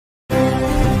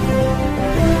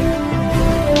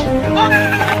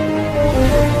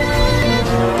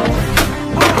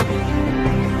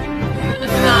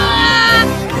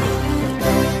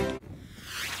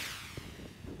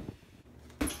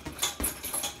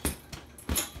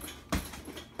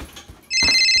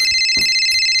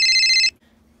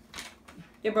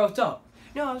Yeah, bro, what's up?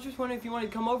 No, I was just wondering if you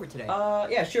wanted to come over today.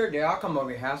 Yeah, sure, dude. I'll come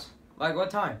over to your house. Like, what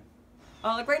time?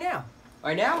 Like right now.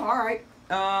 Right now? Alright.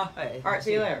 Hey, Alright,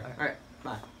 see you later. Alright,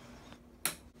 bye.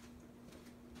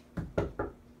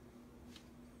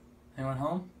 Anyone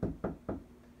home?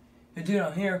 Hey, dude,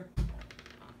 I'm here.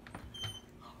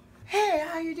 Hey,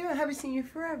 how you doing? Haven't seen you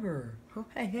forever. Oh,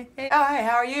 hey. Oh, hey,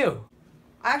 how are you?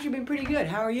 I actually been pretty good.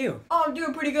 How are you? Oh, I'm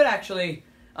doing pretty good, actually.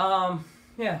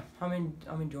 Yeah, I'm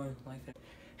enjoying life.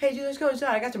 Hey, dude, let's go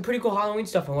inside. I got some pretty cool Halloween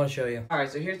stuff I want to show you.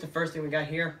 Alright, so here's the first thing we got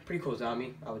here. Pretty cool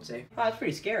zombie, I would say. Oh, it's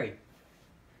pretty scary.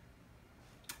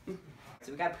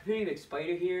 So we got a pretty big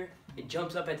spider here. It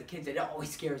jumps up at the kids. It always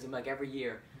scares them, like, every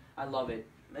year. I love it.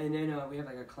 And then we have,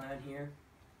 like, a clown here.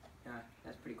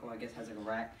 That's pretty cool. I guess has, like, a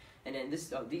rat. And then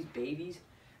these babies.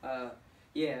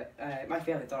 Yeah, my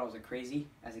family thought I was crazy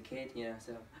as a kid, you know,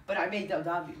 so. But I made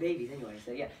the babies anyway,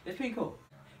 so yeah, it's pretty cool.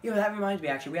 Yo, that reminds me,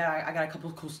 actually, I got a couple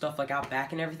of cool stuff, like, out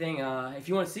back and everything. If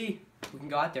you want to see, we can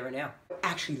go out there right now. I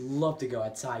actually love to go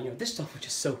outside. You know, this stuff was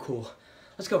just so cool.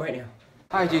 Let's go right now.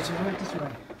 Alright, dude, so we went this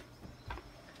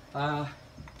way.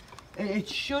 It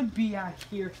should be out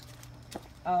here.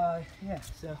 Yeah,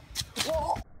 so.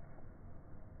 Whoa!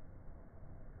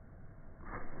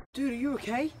 Dude, are you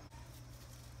okay?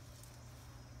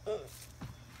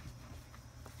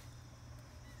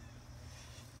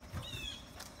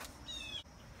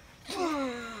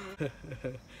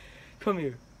 Come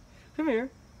here. Come here.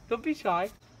 Don't be shy.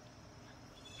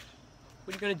 What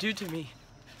are you gonna do to me?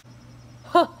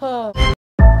 Ha ha!